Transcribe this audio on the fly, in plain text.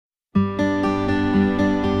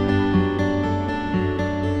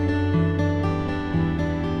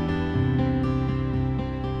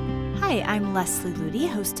I'm Leslie Ludy,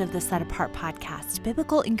 host of the Set Apart podcast,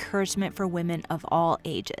 biblical encouragement for women of all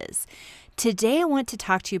ages. Today, I want to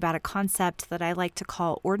talk to you about a concept that I like to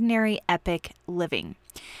call ordinary epic living.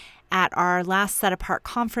 At our last Set Apart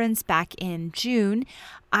conference back in June,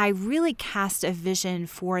 I really cast a vision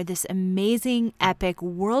for this amazing, epic,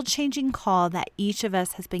 world-changing call that each of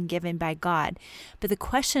us has been given by God. But the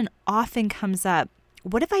question often comes up,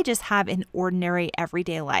 what if I just have an ordinary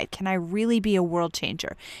everyday life? Can I really be a world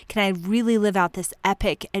changer? Can I really live out this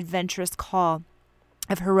epic, adventurous call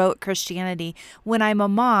of heroic Christianity when I'm a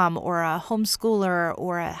mom or a homeschooler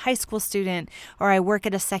or a high school student or I work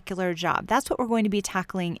at a secular job? That's what we're going to be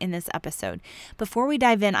tackling in this episode. Before we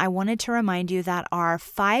dive in, I wanted to remind you that our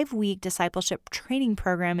 5-week discipleship training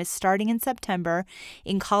program is starting in September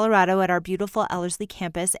in Colorado at our beautiful Ellerslie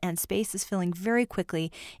campus, and space is filling very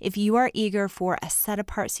quickly. If you are eager for a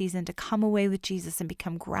set-apart season to come away with Jesus and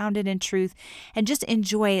become grounded in truth and just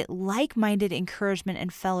enjoy like-minded encouragement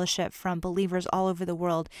and fellowship from believers all over the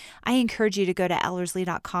world, I encourage you to go to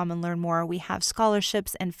Ellerslie.com and learn more. We have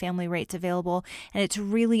scholarships and family rates available, and it's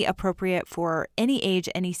really appropriate for any age,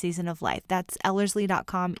 any season of life. That's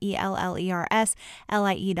Ellerslie.com, ELLERSLIE.com.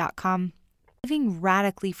 Living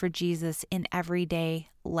radically for Jesus in everyday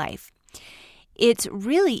life. It's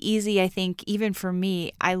really easy, I think, even for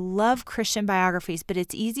me. I love Christian biographies, but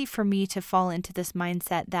it's easy for me to fall into this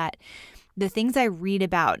mindset that the things I read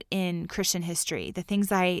about in Christian history, the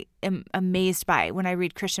things I am amazed by when I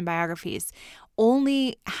read Christian biographies,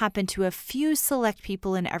 only happen to a few select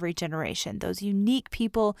people in every generation, those unique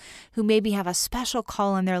people who maybe have a special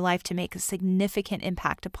call in their life to make a significant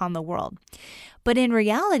impact upon the world. But in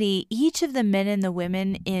reality, each of the men and the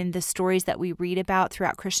women in the stories that we read about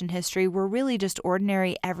throughout Christian history were really just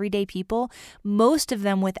ordinary, everyday people, most of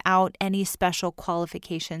them without any special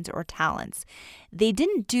qualifications or talents. They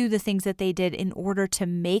didn't do the things that they did in order to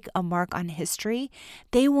make a mark on history.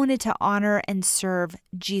 They wanted to honor and serve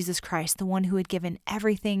Jesus Christ, the one who had given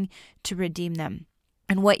everything to redeem them.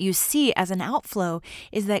 And what you see as an outflow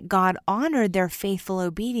is that God honored their faithful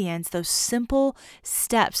obedience, those simple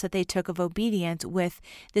steps that they took of obedience, with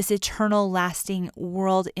this eternal, lasting,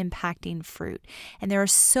 world-impacting fruit. And there are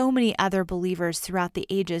so many other believers throughout the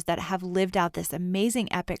ages that have lived out this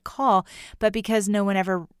amazing epic call, but because no one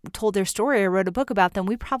ever told their story or wrote a book about them,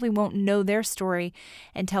 we probably won't know their story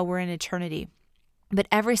until we're in eternity. But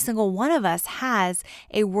every single one of us has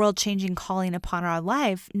a world-changing calling upon our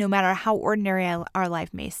life, no matter how ordinary our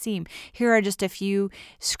life may seem. Here are just a few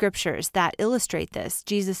scriptures that illustrate this.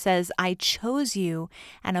 Jesus says, I chose you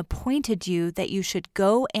and appointed you that you should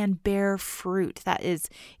go and bear fruit. That is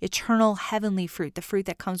eternal heavenly fruit, the fruit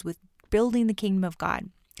that comes with building the kingdom of God,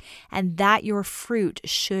 and that your fruit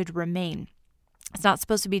should remain. It's not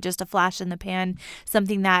supposed to be just a flash in the pan,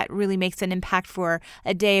 something that really makes an impact for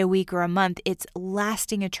a day, a week, or a month. It's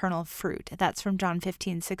lasting eternal fruit. That's from John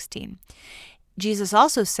 15:16. Jesus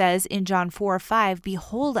also says in John 4:5,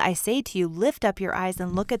 Behold, I say to you, lift up your eyes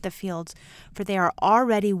and look at the fields, for they are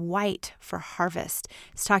already white for harvest.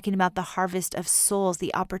 It's talking about the harvest of souls,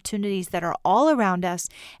 the opportunities that are all around us.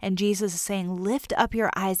 And Jesus is saying, lift up your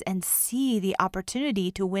eyes and see the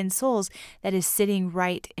opportunity to win souls that is sitting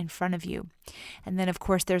right in front of you. And then, of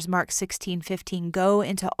course, there's Mark 16:15, go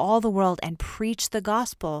into all the world and preach the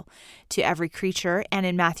gospel to every creature. And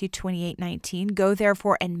in Matthew 28:19, go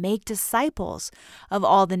therefore and make disciples of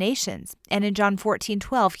all the nations. And in John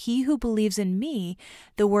 14:12, he who believes in me,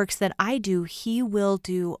 the works that I do, he will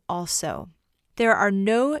do also. There are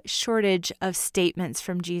no shortage of statements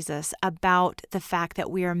from Jesus about the fact that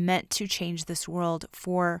we are meant to change this world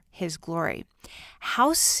for his glory.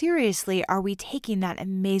 How seriously are we taking that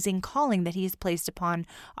amazing calling that he has placed upon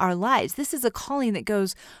our lives? This is a calling that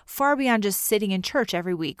goes far beyond just sitting in church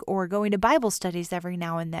every week or going to Bible studies every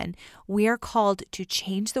now and then. We are called to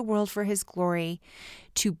change the world for his glory,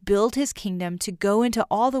 to build his kingdom, to go into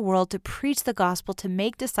all the world, to preach the gospel, to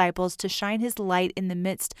make disciples, to shine his light in the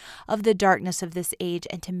midst of the darkness of this age,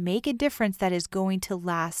 and to make a difference that is going to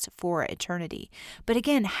last for eternity. But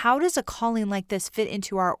again, how does a calling like this fit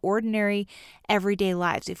into our ordinary, everyday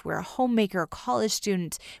lives? If we're a homemaker, a college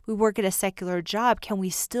student, we work at a secular job, can we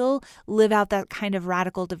still live out that kind of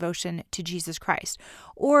radical devotion to Jesus Christ?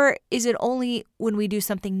 Or is it only when we do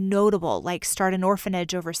something notable, like start an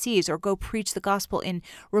orphanage overseas or go preach the gospel in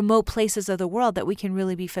remote places of the world, that we can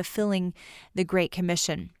really be fulfilling the Great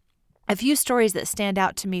Commission? A few stories that stand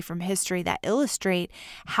out to me from history that illustrate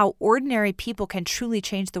how ordinary people can truly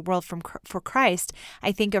change the world for Christ.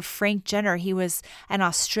 I think of Frank Jenner. He was an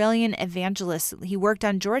Australian evangelist. He worked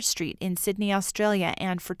on George Street in Sydney, Australia,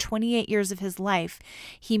 and for 28 years of his life,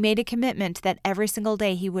 he made a commitment that every single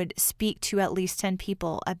day he would speak to at least 10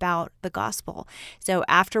 people about the gospel. So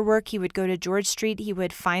after work, he would go to George Street. He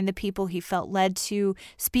would find the people he felt led to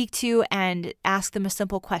speak to and ask them a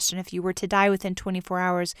simple question. If you were to die within 24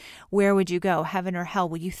 hours, where would you go, heaven or hell?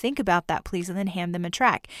 Will you think about that, please? And then hand them a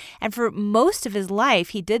tract. And for most of his life,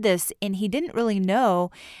 he did this, and he didn't really know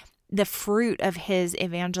the fruit of his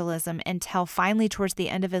evangelism until finally towards the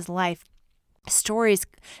end of his life, stories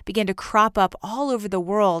began to crop up all over the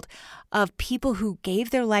world of people who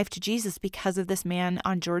gave their life to Jesus because of this man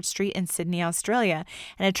on George Street in Sydney, Australia.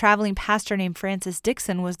 And a traveling pastor named Francis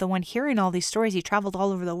Dixon was the one hearing all these stories. He traveled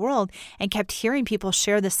all over the world and kept hearing people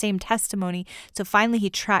share the same testimony. So finally he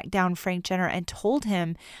tracked down Frank Jenner and told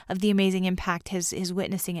him of the amazing impact his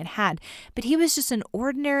witnessing had had. But he was just an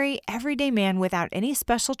ordinary, everyday man without any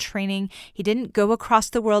special training. He didn't go across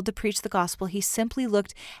the world to preach the gospel. He simply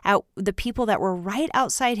looked at the people that were right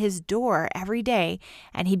outside his door every day,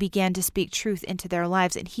 and he began to speak truth into their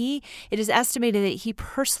lives. And it is estimated that he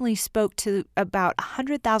personally spoke to about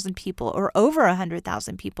 100,000 people, or over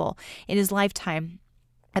 100,000 people in his lifetime,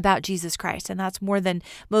 about Jesus Christ. And that's more than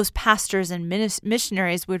most pastors and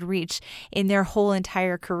missionaries would reach in their whole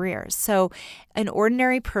entire careers. So an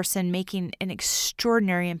ordinary person making an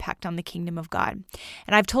extraordinary impact on the kingdom of God.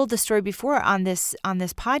 And I've told the story before on this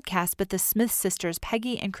podcast, but the Smith sisters,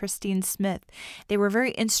 Peggy and Christine Smith, they were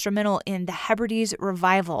very instrumental in the Hebrides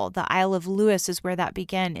revival. The Isle of Lewis is where that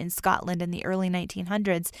began in Scotland in the early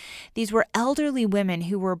 1900s. These were elderly women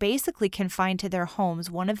who were basically confined to their homes.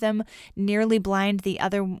 One of them nearly blind, the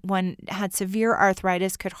other one had severe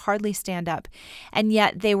arthritis, could hardly stand up. And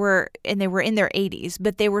yet they were in their 80s,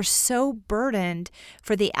 but they were so burdened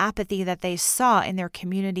for the apathy that they saw in their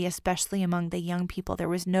community, especially among the young people. There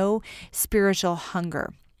was no spiritual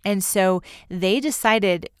hunger. And so they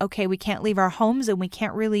decided, okay, we can't leave our homes and we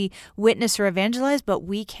can't really witness or evangelize, but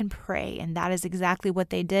we can pray. And that is exactly what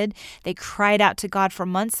they did. They cried out to God for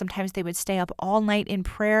months. Sometimes they would stay up all night in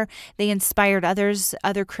prayer. They inspired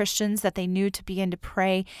other Christians that they knew to begin to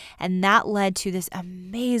pray. And that led to this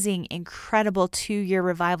amazing, incredible 2-year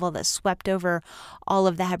revival that swept over all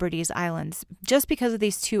of the Hebrides Islands just because of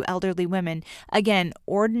these two elderly women. Again,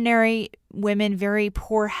 ordinary women, very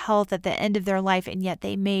poor health at the end of their life, and yet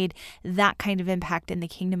they made that kind of impact in the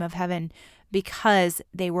kingdom of heaven because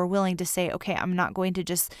they were willing to say, okay, I'm not going to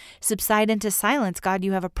just subside into silence. God,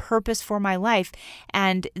 you have a purpose for my life.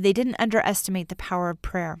 And they didn't underestimate the power of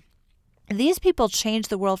prayer. These people changed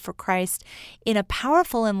the world for Christ in a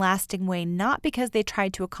powerful and lasting way, not because they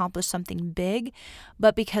tried to accomplish something big,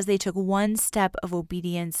 but because they took one step of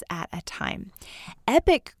obedience at a time.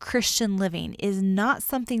 Epic Christian living is not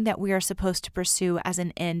something that we are supposed to pursue as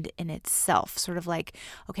an end in itself. Sort of like,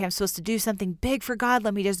 okay, I'm supposed to do something big for God.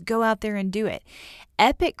 Let me just go out there and do it.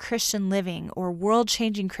 Epic Christian living, or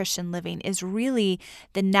world-changing Christian living, is really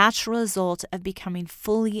the natural result of becoming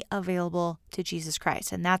fully available to Jesus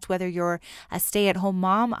Christ. And that's whether you're a stay-at-home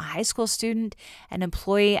mom, a high school student, an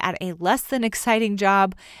employee at a less than exciting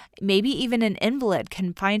job, maybe even an invalid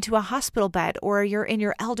confined to a hospital bed, or you're in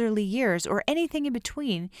your elderly years, or anything in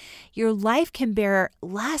between. Your life can bear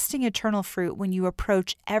lasting eternal fruit when you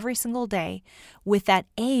approach every single day with that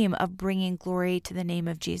aim of bringing glory to the name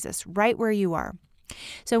of Jesus right where you are.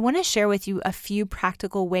 So I want to share with you a few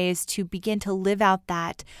practical ways to begin to live out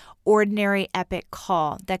that ordinary epic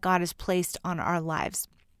call that God has placed on our lives.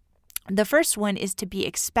 The first one is to be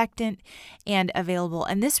expectant and available.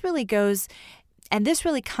 And this really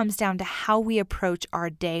comes down to how we approach our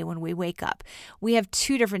day when we wake up. We have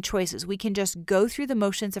two different choices. We can just go through the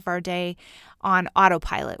motions of our day on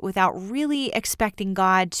autopilot without really expecting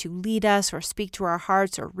God to lead us or speak to our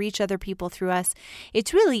hearts or reach other people through us.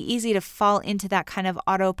 It's really easy to fall into that kind of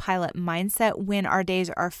autopilot mindset when our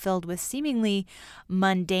days are filled with seemingly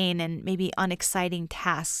mundane and maybe unexciting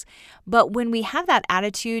tasks. But when we have that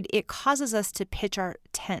attitude, it causes us to pitch our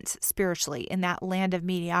tents spiritually in that land of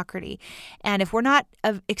mediocrity. And if we're not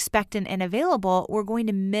expectant and available, we're going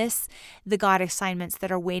to miss the God assignments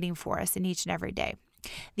that are waiting for us in each and every day.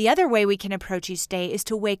 The other way we can approach each day is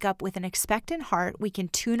to wake up with an expectant heart. We can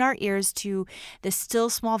tune our ears to the still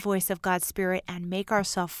small voice of God's Spirit and make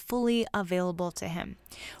ourselves fully available to Him.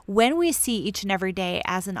 When we see each and every day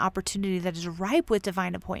as an opportunity that is ripe with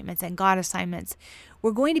divine appointments and God assignments, we're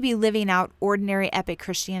going to be living out ordinary epic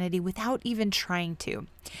Christianity without even trying to.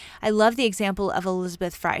 I love the example of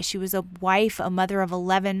Elizabeth Fry. She was a wife, a mother of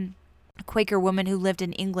 11, a Quaker woman who lived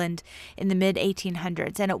in England in the mid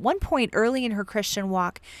 1800s. And at one point early in her Christian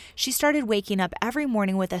walk, she started waking up every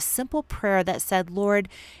morning with a simple prayer that said, "Lord,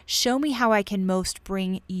 show me how I can most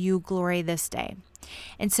bring you glory this day."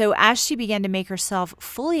 And so as she began to make herself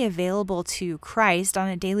fully available to Christ on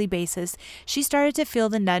a daily basis, she started to feel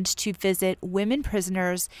the nudge to visit women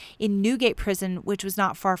prisoners in Newgate Prison, which was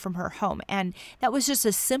not far from her home. And that was just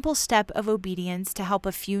a simple step of obedience to help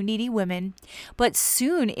a few needy women. But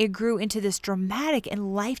soon it grew into this dramatic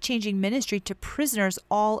and life-changing ministry to prisoners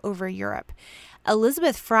all over Europe.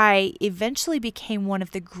 Elizabeth Fry eventually became one of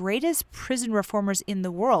the greatest prison reformers in the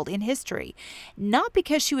world in history, not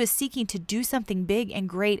because she was seeking to do something big and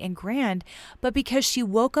great and grand, but because she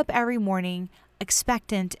woke up every morning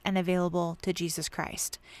expectant and available to Jesus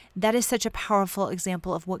Christ. That is such a powerful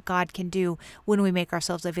example of what God can do when we make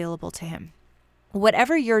ourselves available to Him.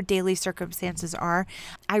 Whatever your daily circumstances are,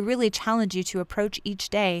 I really challenge you to approach each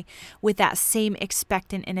day with that same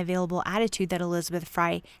expectant and available attitude that Elizabeth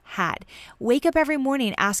Fry had. Wake up every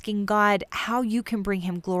morning asking God how you can bring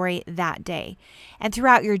Him glory that day. And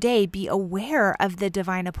throughout your day, be aware of the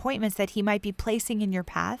divine appointments that He might be placing in your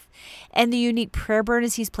path and the unique prayer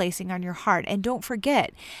burdens He's placing on your heart. And don't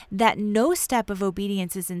forget that no step of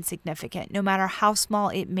obedience is insignificant, no matter how small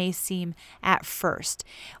it may seem at first.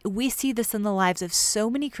 We see this in the lives of so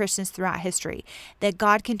many Christians throughout history, that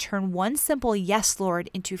God can turn one simple "yes, Lord"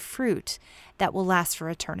 into fruit that will last for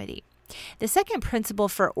eternity. The second principle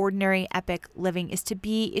for ordinary epic living is to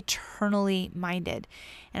be eternally minded.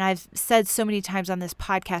 And I've said so many times on this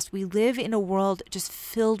podcast, we live in a world just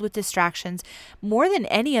filled with distractions more than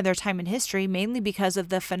any other time in history, mainly because of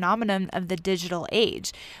the phenomenon of the digital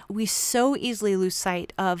age. We so easily lose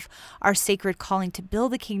sight of our sacred calling to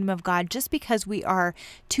build the kingdom of God just because we are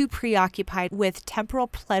too preoccupied with temporal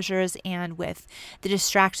pleasures and with the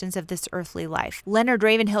distractions of this earthly life. Leonard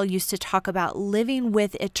Ravenhill used to talk about living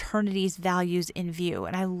with eternity's values in view.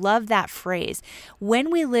 And I love that phrase. When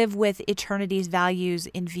we live with eternity's values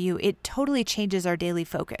in view, it totally changes our daily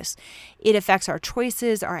focus. It affects our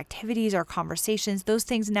choices, our activities, our conversations. Those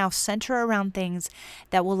things now center around things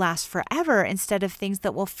that will last forever instead of things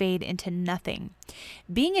that will fade into nothing.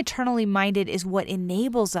 Being eternally minded is what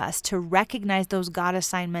enables us to recognize those God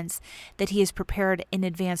assignments that He has prepared in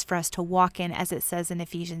advance for us to walk in, as it says in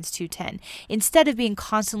Ephesians 2:10, instead of being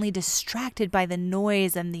constantly distracted by the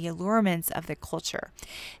noise and the allurements of the culture.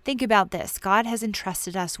 Think about this. God has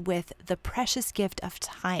entrusted us with the precious gift of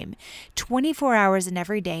time. 24 hours in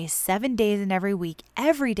every day, 7 days in every week.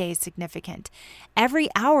 Every day is significant. Every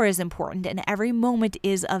hour is important, and every moment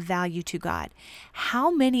is of value to God.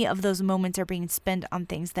 How many of those moments are being spent on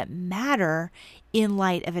things that matter in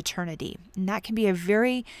light of eternity? And that can be a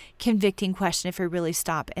very convicting question if we really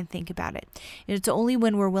stop and think about it. And it's only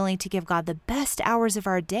when we're willing to give God the best hours of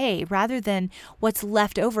our day rather than what's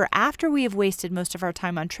left over after we have wasted most of our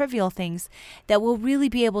time on trivial things that we'll really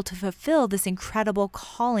be able to fulfill this incredible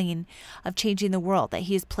calling of changing the world that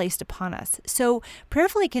He has placed upon us. So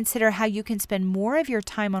prayerfully consider how you can spend more of your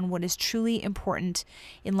time on what is truly important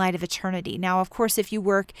in light of eternity. Now, of course, if you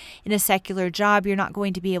work in a secular job, you're not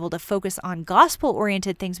going to be able to focus on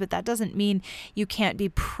gospel-oriented things, but that doesn't mean you can't be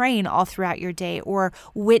praying all throughout your day or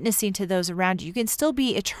witnessing to those around you. You can still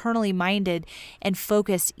be eternally minded and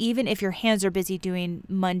focused even if your hands are busy doing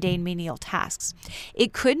mundane menial tasks.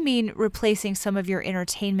 It could mean replacing some of your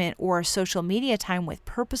entertainment or social media time with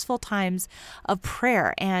purposeful times of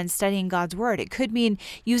prayer and studying God's Word. It could mean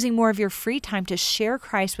using more of your free time to share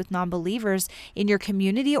Christ with non-believers in your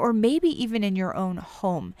community or maybe even in your own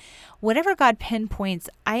home. Whatever God pinpoints,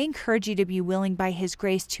 I encourage you to be willing by His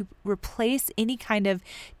grace to replace any kind of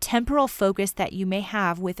temporal focus that you may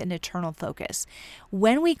have with an eternal focus.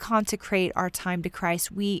 When we consecrate our time to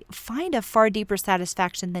Christ, we find a far deeper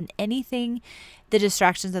satisfaction than anything the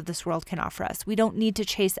distractions of this world can offer us. We don't need to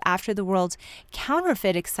chase after the world's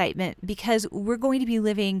counterfeit excitement because we're going to be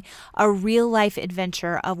living a real life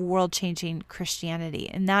adventure of world-changing Christianity,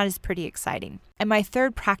 and that is pretty exciting. And my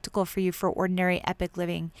third practical for you for ordinary epic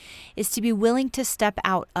living is to be willing to step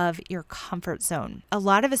out of your comfort zone. A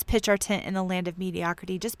lot of us pitch our tent in the land of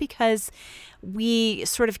mediocrity just because we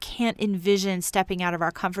sort of can't envision stepping out of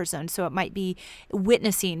our comfort zone. So it might be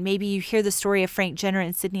witnessing. Maybe you hear the story of Frank Jenner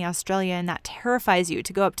in Sydney, Australia, and that terrifies you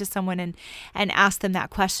to go up to someone and ask them that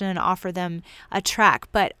question and offer them a track.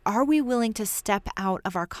 But are we willing to step out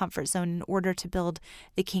of our comfort zone in order to build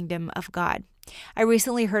the kingdom of God? I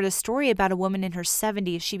recently heard a story about a woman in her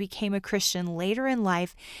 70s. She became a Christian later in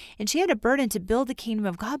life, and she had a burden to build the kingdom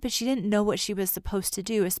of God, but she didn't know what she was supposed to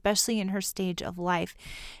do, especially in her stage of life.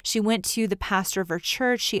 She went to the pastor of her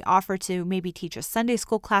church. She offered to maybe teach a Sunday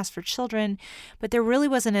school class for children, but there really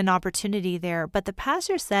wasn't an opportunity there. But the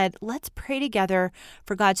pastor said, let's pray together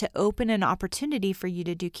for God to open an opportunity for you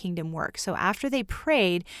to do kingdom work. So after they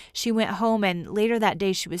prayed, she went home, and later that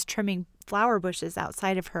day she was trimming flower bushes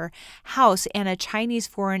outside of her house, and a Chinese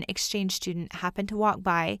foreign exchange student happened to walk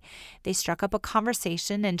by. They struck up a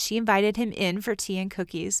conversation, and she invited him in for tea and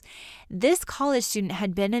cookies. This college student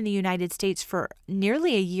had been in the United States for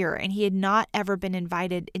nearly a year, and he had not ever been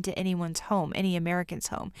invited into anyone's home, any American's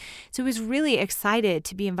home. So he was really excited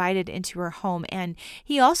to be invited into her home, and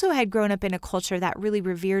he also had grown up in a culture that really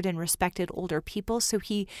revered and respected older people, so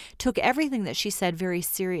he took everything that she said very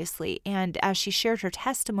seriously. And as she shared her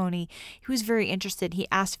testimony, he was very interested. He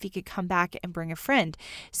asked if he could come back and bring a friend.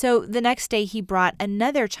 So the next day he brought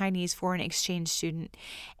another Chinese foreign exchange student,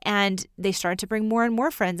 and they started to bring more and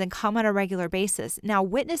more friends and come on a regular basis. Now,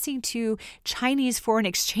 witnessing to Chinese foreign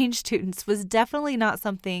exchange students was definitely not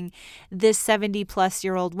something this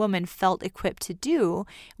 70-plus-year-old woman felt equipped to do.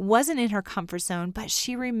 It wasn't in her comfort zone, but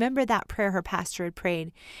she remembered that prayer her pastor had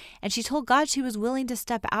prayed, and she told God she was willing to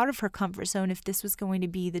step out of her comfort zone if this was going to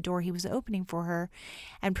be the door he was opening for her.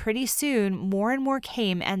 And pretty soon, more and more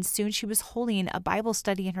came, and soon she was holding a Bible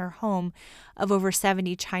study in her home of over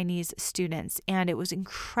 70 Chinese students, and it was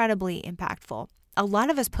incredibly impactful. A lot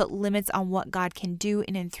of us put limits on what God can do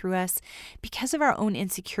in and through us because of our own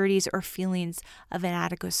insecurities or feelings of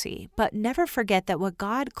inadequacy. But never forget that what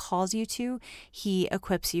God calls you to, He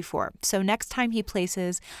equips you for. So next time He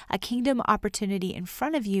places a kingdom opportunity in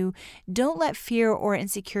front of you, don't let fear or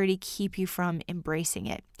insecurity keep you from embracing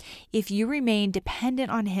it. If you remain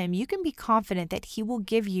dependent on Him, you can be confident that He will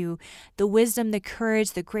give you the wisdom, the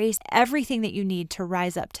courage, the grace, everything that you need to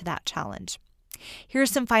rise up to that challenge. Here are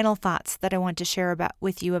some final thoughts that I want to share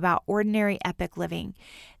with you about ordinary epic living.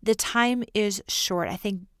 The time is short. I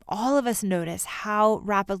think all of us notice how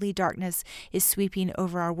rapidly darkness is sweeping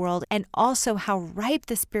over our world, and also how ripe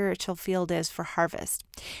the spiritual field is for harvest.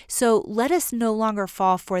 So let us no longer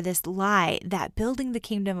fall for this lie that building the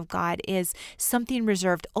kingdom of God is something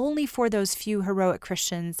reserved only for those few heroic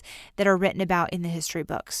Christians that are written about in the history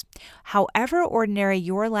books. However ordinary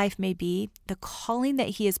your life may be, the calling that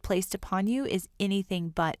He has placed upon you is anything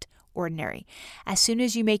but ordinary. As soon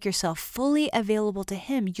as you make yourself fully available to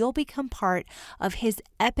Him, you'll become part of His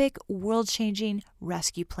epic, world-changing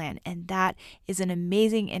rescue plan. And that is an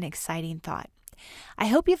amazing and exciting thought. I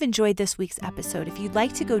hope you've enjoyed this week's episode. If you'd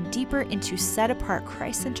like to go deeper into set-apart,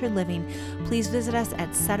 Christ-centered living, please visit us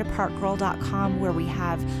at setapartgirl.com, where we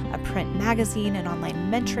have a print magazine, an online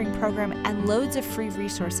mentoring program, and loads of free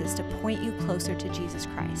resources to point you closer to Jesus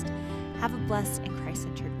Christ. Have a blessed and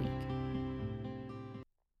Christ-centered